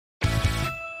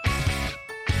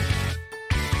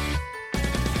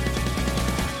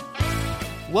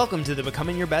Welcome to the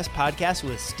Becoming Your Best podcast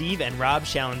with Steve and Rob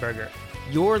Schallenberger.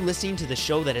 You're listening to the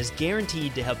show that is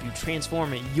guaranteed to help you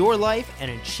transform your life and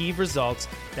achieve results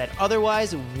that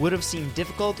otherwise would have seemed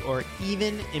difficult or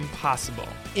even impossible.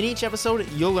 In each episode,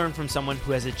 you'll learn from someone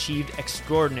who has achieved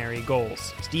extraordinary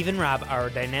goals. Steve and Rob are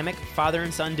a dynamic father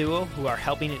and son duo who are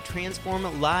helping to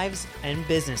transform lives and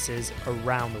businesses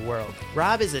around the world.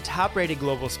 Rob is a top-rated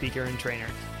global speaker and trainer,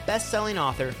 best-selling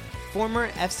author, former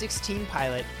F-16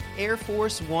 pilot, Air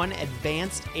Force One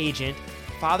advanced agent,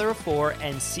 father of four,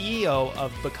 and CEO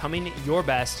of Becoming Your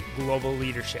Best Global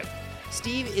Leadership.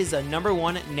 Steve is a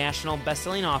 #1 national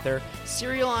best-selling author,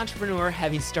 serial entrepreneur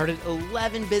having started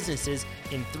 11 businesses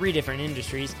in 3 different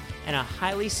industries, and a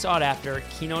highly sought-after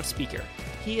keynote speaker.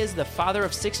 He is the father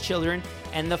of 6 children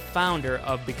and the founder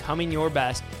of Becoming Your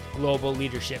Best Global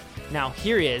Leadership. Now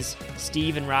here is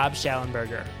Steve and Rob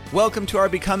Schallenberger. Welcome to our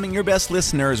Becoming Your Best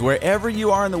listeners. Wherever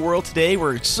you are in the world today,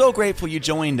 we're so grateful you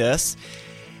joined us.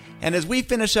 And as we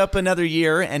finish up another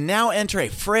year and now enter a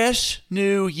fresh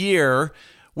new year,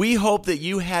 we hope that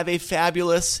you have a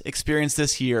fabulous experience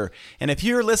this year. And if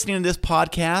you're listening to this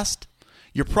podcast,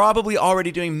 you're probably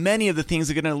already doing many of the things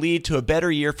that are going to lead to a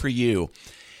better year for you.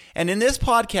 And in this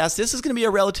podcast, this is going to be a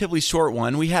relatively short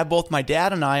one. We have both my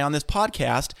dad and I on this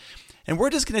podcast, and we're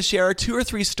just going to share 2 or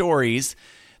 3 stories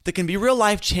that can be real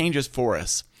life changes for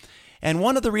us. And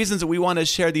one of the reasons that we want to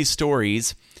share these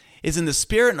stories is in the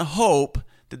spirit and hope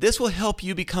that this will help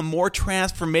you become more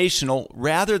transformational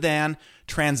rather than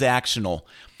transactional.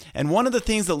 And one of the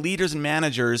things that leaders and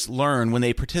managers learn when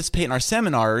they participate in our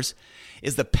seminars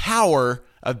is the power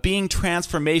of being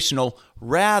transformational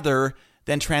rather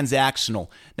than transactional.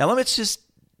 Now, let's just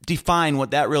define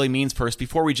what that really means first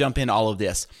before we jump into all of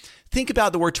this. Think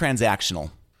about the word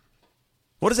transactional.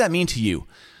 What does that mean to you?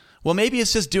 Well, maybe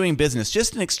it's just doing business,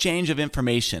 just an exchange of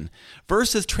information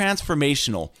versus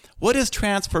transformational. What is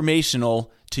transformational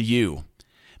to you?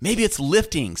 Maybe it's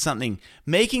lifting something,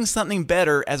 making something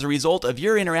better as a result of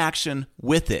your interaction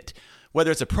with it,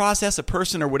 whether it's a process, a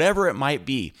person, or whatever it might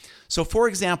be. So, for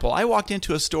example, I walked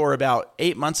into a store about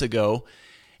 8 months ago,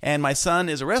 and my son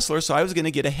is a wrestler, so I was going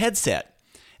to get a headset.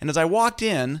 And as I walked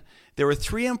in, there were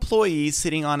 3 employees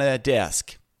sitting on a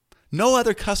desk. No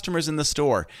other customers in the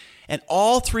store. And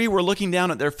all 3 were looking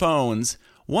down at their phones.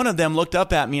 One of them looked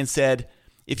up at me and said,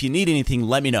 "If you need anything,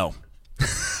 let me know."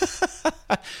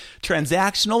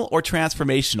 Transactional or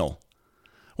transformational?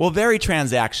 Well, very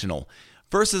transactional.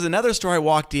 Versus another store I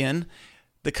walked in,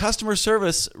 the customer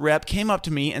service rep came up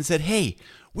to me and said, "Hey,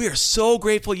 we are so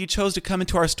grateful you chose to come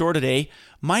into our store today.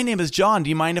 My name is John. Do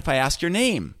you mind if I ask your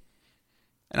name?"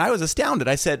 And I was astounded.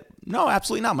 I said, "No,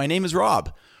 absolutely not. My name is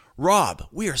Rob." "Rob,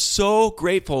 we are so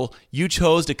grateful you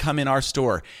chose to come in our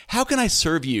store. How can I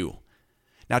serve you?"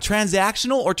 Now,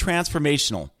 transactional or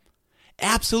transformational?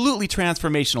 Absolutely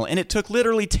transformational, and it took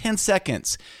literally 10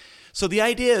 seconds. So the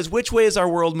idea is, which way is our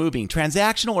world moving,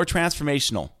 transactional or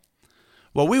transformational?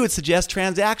 Well, we would suggest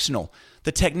transactional.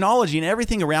 The technology and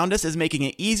everything around us is making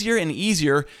it easier and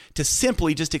easier to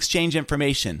simply just exchange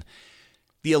information.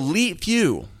 The elite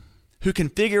few who can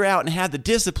figure out and have the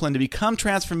discipline to become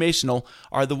transformational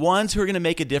are the ones who are going to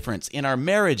make a difference in our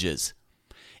marriages,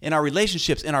 in our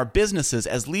relationships, in our businesses,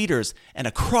 as leaders, and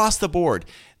across the board.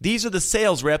 These are the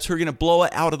sales reps who are going to blow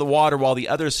it out of the water while the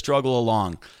others struggle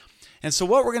along. And so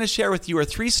what we're going to share with you are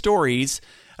 3 stories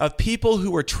of people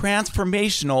who were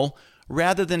transformational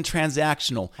rather than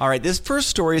transactional. All right, this first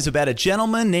story is about a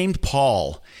gentleman named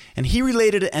Paul, and he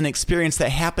related an experience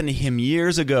that happened to him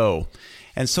years ago.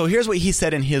 And so here's what he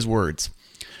said in his words.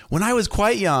 "When I was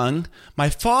quite young, my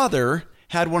father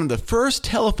had one of the first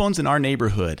telephones in our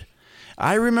neighborhood.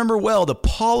 I remember well the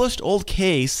polished old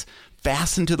case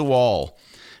fastened to the wall.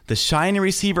 The shiny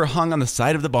receiver hung on the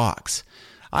side of the box.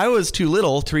 I was too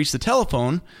little to reach the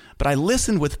telephone, but I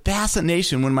listened with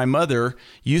fascination when my mother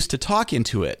used to talk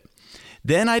into it.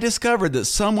 Then I discovered that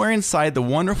somewhere inside the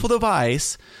wonderful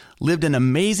device lived an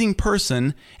amazing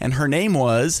person, and her name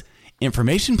was,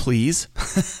 information please,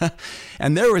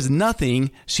 and there was nothing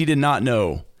she did not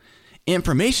know.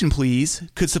 Information please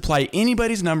could supply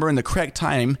anybody's number in the correct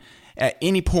time at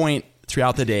any point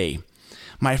throughout the day.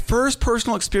 My first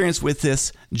personal experience with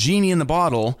this genie in the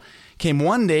bottle came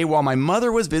one day while my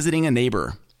mother was visiting a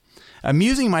neighbor.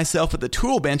 Amusing myself at the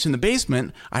tool bench in the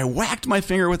basement, I whacked my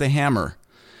finger with a hammer.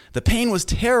 The pain was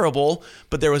terrible,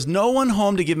 but there was no one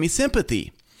home to give me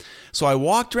sympathy. So I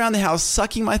walked around the house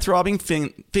sucking my throbbing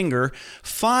finger,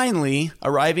 finally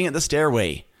arriving at the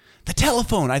stairway. The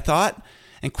telephone, I thought,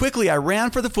 and quickly I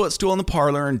ran for the footstool in the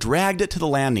parlor and dragged it to the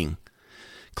landing.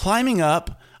 Climbing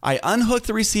up, I unhooked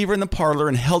the receiver in the parlor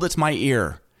and held it to my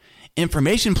ear.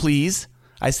 Information, please,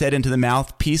 I said into the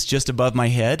mouthpiece just above my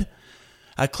head.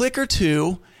 A click or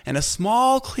two, and a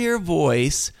small, clear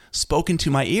voice spoke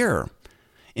into my ear.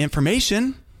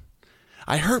 Information?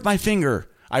 I hurt my finger,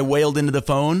 I wailed into the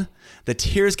phone. The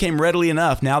tears came readily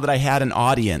enough now that I had an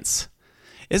audience.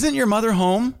 Isn't your mother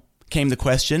home? Came the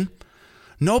question.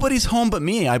 Nobody's home but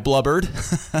me, I blubbered.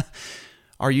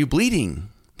 Are you bleeding?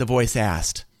 The voice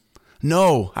asked.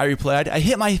 No, I replied. I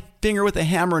hit my finger with a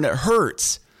hammer and it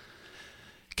hurts.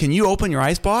 Can you open your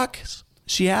icebox?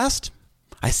 She asked.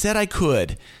 I said I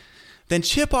could. Then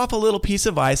chip off a little piece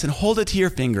of ice and hold it to your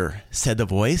finger, said the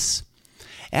voice.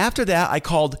 After that, I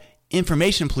called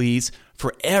information, please,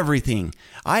 for everything.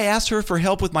 I asked her for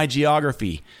help with my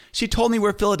geography. She told me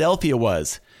where Philadelphia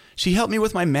was. She helped me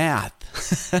with my math.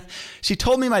 She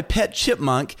told me my pet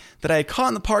chipmunk that I had caught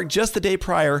in the park just the day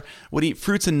prior would eat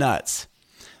fruits and nuts.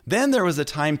 Then there was the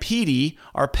time Petey,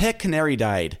 our pet canary,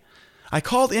 died. I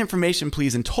called information,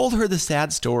 please, and told her the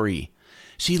sad story.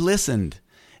 She listened,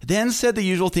 then said the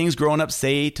usual things grown-ups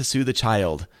say to soothe a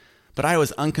child. But I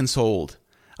was unconsoled.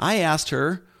 I asked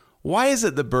her, why is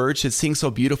it the birds should sing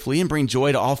so beautifully and bring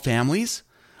joy to all families,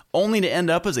 only to end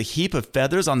up as a heap of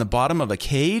feathers on the bottom of a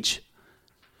cage?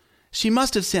 She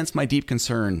must have sensed my deep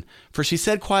concern, for she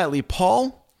said quietly,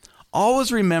 Paul,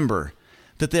 always remember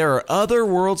that there are other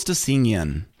worlds to sing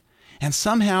in. And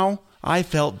somehow I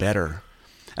felt better.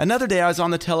 Another day I was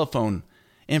on the telephone.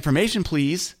 Information,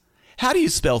 please. How do you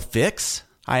spell fix?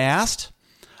 I asked.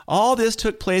 All this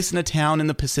took place in a town in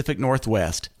the Pacific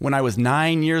Northwest when I was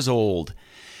 9 years old.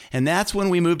 And that's when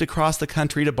we moved across the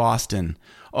country to Boston.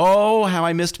 Oh, how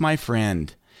I missed my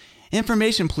friend.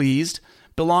 Information, please,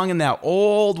 belong in that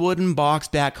old wooden box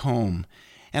back home.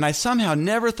 And I somehow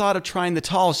never thought of trying the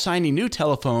tall, shiny new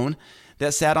telephone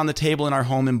that sat on the table in our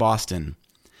home in Boston.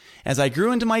 As I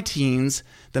grew into my teens,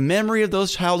 the memory of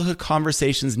those childhood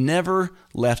conversations never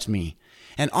left me.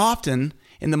 And often,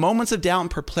 in the moments of doubt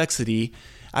and perplexity,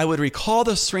 I would recall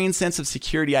the strange sense of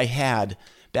security I had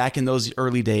back in those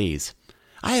early days.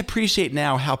 I appreciate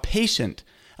now how patient,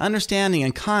 understanding,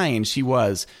 and kind she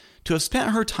was to have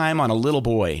spent her time on a little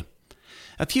boy.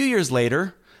 A few years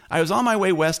later, I was on my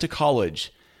way west to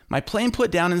college. My plane put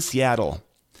down in Seattle.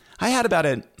 I had about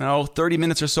 30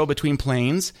 minutes or so between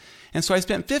planes, and so I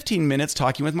spent 15 minutes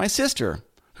talking with my sister,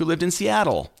 who lived in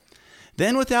Seattle.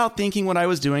 Then, without thinking what I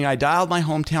was doing, I dialed my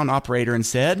hometown operator and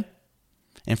said,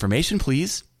 information,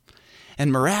 please.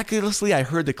 And miraculously, I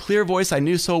heard the clear voice I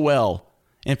knew so well.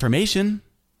 Information.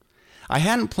 I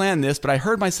hadn't planned this, but I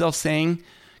heard myself saying,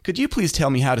 could you please tell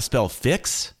me how to spell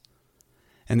fix?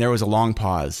 And there was a long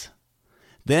pause.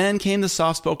 Then came the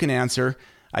soft-spoken answer,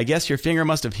 I guess your finger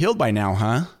must have healed by now,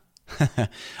 huh?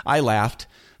 I laughed.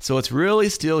 So it's really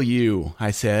still you,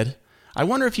 I said. I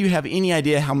wonder if you have any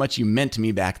idea how much you meant to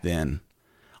me back then.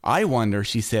 I wonder,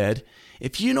 she said,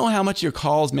 if you know how much your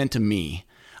calls meant to me.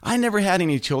 I never had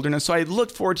any children, and so I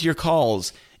looked forward to your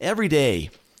calls every day.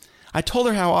 I told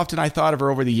her how often I thought of her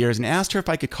over the years and asked her if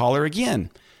I could call her again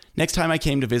next time I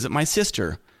came to visit my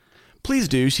sister. Please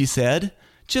do, she said.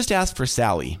 Just ask for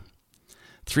Sally.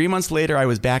 3 months later, I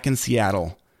was back in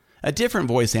Seattle. A different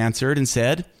voice answered and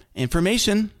said,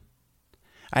 information.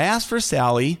 I asked for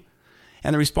Sally,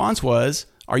 and the response was,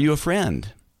 are you a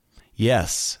friend?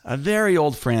 Yes, a very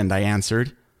old friend, I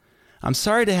answered. I'm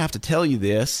sorry to have to tell you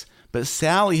this, but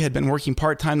Sally had been working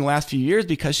part-time the last few years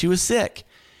because she was sick,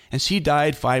 and she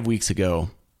died 5 weeks ago.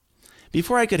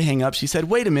 Before I could hang up, she said,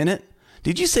 wait a minute,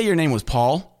 did you say your name was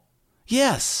Paul?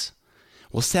 Yes.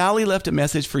 Well, Sally left a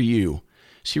message for you.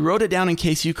 She wrote it down in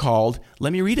case you called.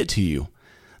 Let me read it to you.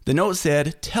 The note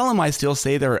said, tell him I still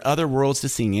say there are other worlds to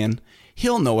sing in.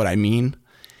 He'll know what I mean.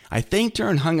 I thanked her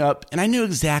and hung up, and I knew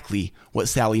exactly what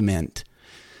Sally meant.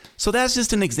 So that's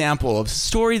just an example of a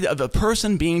story of a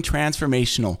person being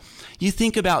transformational. You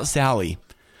think about Sally.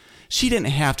 She didn't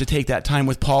have to take that time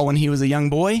with Paul when he was a young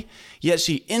boy, yet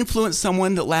she influenced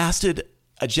someone that lasted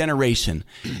a generation.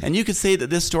 And you could say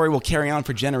that this story will carry on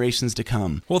for generations to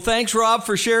come. Well, thanks, Rob,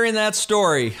 for sharing that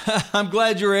story. I'm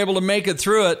glad you were able to make it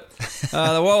through it.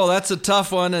 Whoa, that's a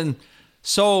tough one and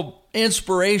so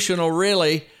inspirational,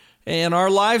 really. And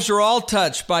our lives are all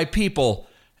touched by people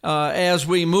as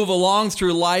we move along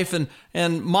through life.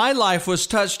 And my life was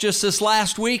touched just this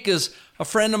last week as a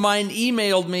friend of mine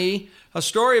emailed me a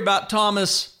story about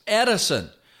Thomas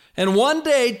Edison. And one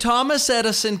day, Thomas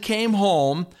Edison came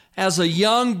home as a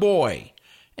young boy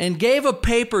and gave a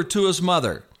paper to his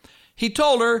mother. He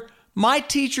told her, my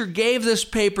teacher gave this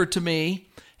paper to me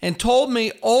and told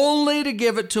me only to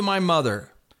give it to my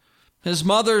mother. His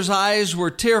mother's eyes were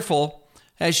tearful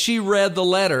as she read the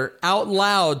letter out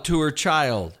loud to her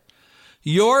child.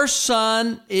 Your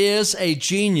son is a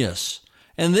genius,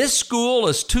 and this school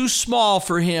is too small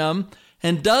for him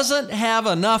and doesn't have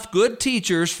enough good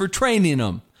teachers for training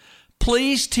him.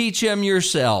 Please teach him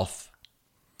yourself."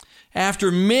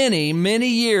 After many, many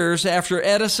years after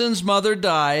Edison's mother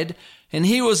died, and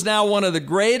he was now one of the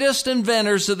greatest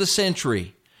inventors of the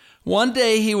century, one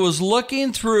day he was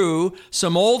looking through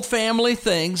some old family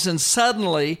things and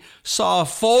suddenly saw a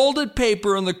folded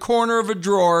paper in the corner of a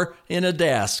drawer in a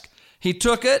desk. He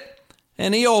took it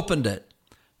and he opened it.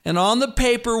 And on the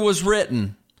paper was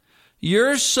written,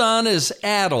 "Your son is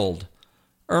addled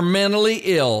or mentally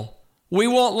ill. We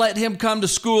won't let him come to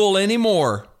school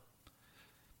anymore."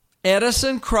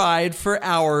 Edison cried for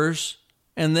hours,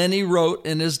 and then he wrote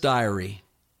in his diary,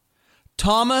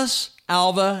 "Thomas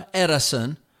Alva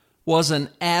Edison was an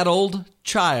addled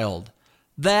child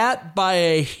that, by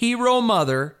a hero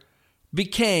mother,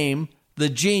 became the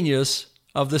genius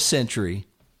of the century."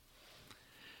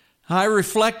 I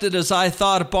reflected as I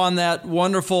thought upon that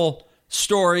wonderful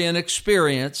story and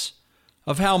experience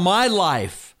of how my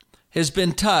life has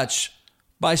been touched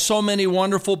by so many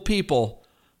wonderful people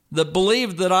that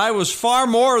believed that I was far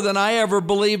more than I ever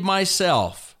believed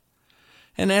myself.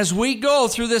 And as we go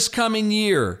through this coming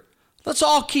year, let's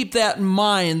all keep that in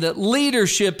mind, that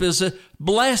leadership is a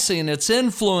blessing, it's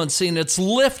influencing, it's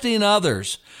lifting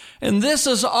others. And this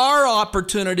is our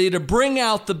opportunity to bring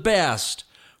out the best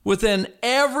within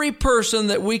every person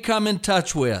that we come in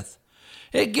touch with.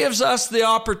 It gives us the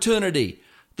opportunity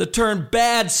to turn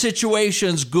bad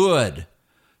situations good,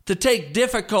 to take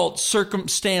difficult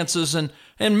circumstances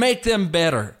and make them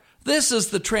better. This is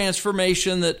the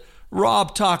transformation that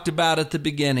Rob talked about at the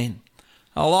beginning.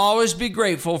 I'll always be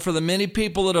grateful for the many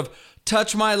people that have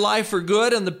touched my life for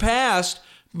good in the past,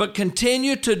 but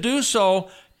continue to do so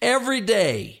every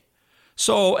day.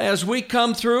 So as we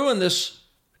come through in this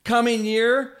coming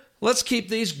year, let's keep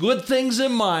these good things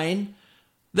in mind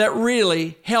that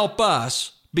really help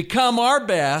us become our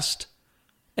best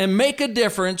and make a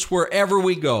difference wherever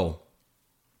we go.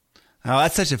 Oh,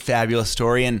 that's such a fabulous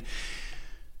story. And,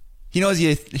 you know, as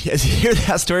you hear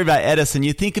that story about Edison,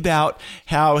 you think about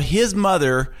how his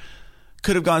mother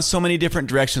could have gone so many different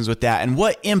directions with that and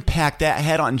what impact that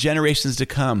had on generations to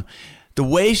come. The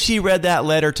way she read that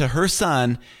letter to her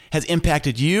son has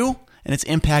impacted you, and it's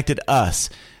impacted us.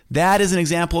 That is an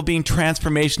example of being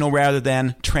transformational rather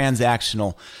than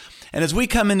transactional. And as we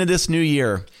come into this new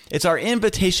year, it's our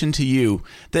invitation to you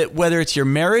that whether it's your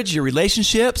marriage, your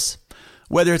relationships,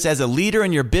 whether it's as a leader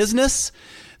in your business,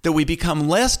 that we become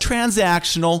less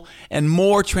transactional and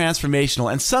more transformational.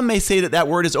 And some may say that that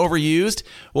word is overused.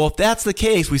 Well, if that's the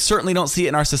case, we certainly don't see it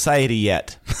in our society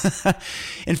yet.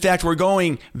 In fact, we're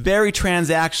going very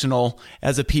transactional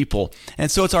as a people. And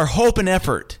so it's our hope and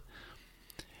effort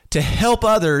to help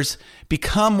others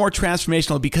become more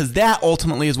transformational, because that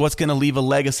ultimately is what's going to leave a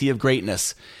legacy of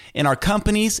greatness in our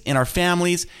companies, in our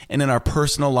families, and in our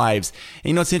personal lives. And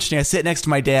you know, it's interesting. I sit next to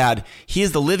my dad. He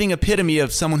is the living epitome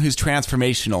of someone who's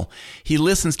transformational. He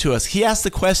listens to us. He asks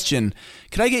the question,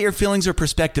 "Could I get your feelings or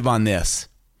perspective on this?"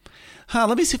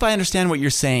 Let me see if I understand what you're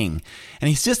saying. And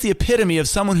he's just the epitome of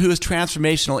someone who is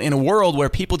transformational in a world where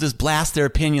people just blast their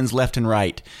opinions left and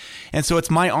right. And so it's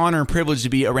my honor and privilege to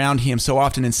be around him so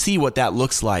often and see what that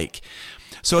looks like.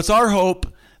 So it's our hope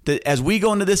that as we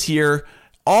go into this year,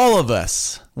 all of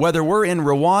us, whether we're in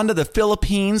Rwanda, the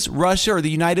Philippines, Russia, or the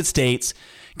United States,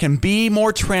 can be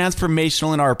more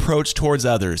transformational in our approach towards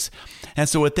others. And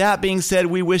so with that being said,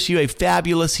 we wish you a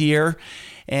fabulous year.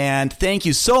 And thank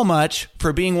you so much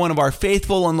for being one of our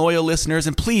faithful and loyal listeners.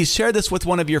 And please share this with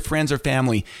one of your friends or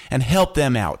family and help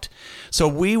them out. So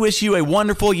we wish you a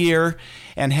wonderful year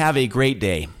and have a great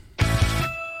day.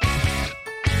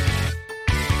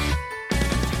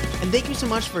 And thank you so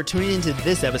much for tuning into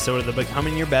this episode of the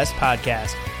Becoming Your Best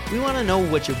podcast. We want to know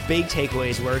what your big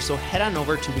takeaways were, so head on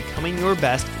over to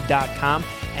becomingyourbest.com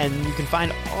and you can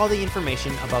find all the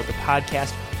information about the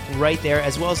podcast right there,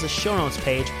 as well as the show notes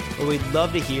page, where we'd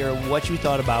love to hear what you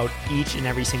thought about each and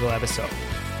every single episode.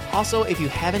 Also, if you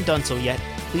haven't done so yet,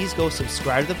 please go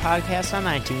subscribe to the podcast on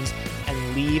iTunes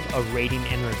and leave a rating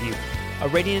and review. A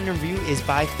rating and review is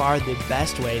by far the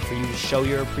best way for you to show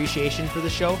your appreciation for the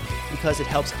show, because it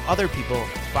helps other people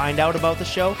find out about the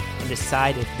show and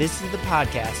decide if this is the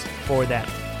podcast for them.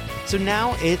 So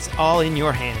now it's all in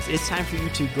your hands. It's time for you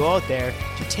to go out there,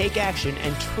 to take action,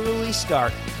 and truly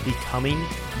start becoming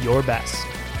your best.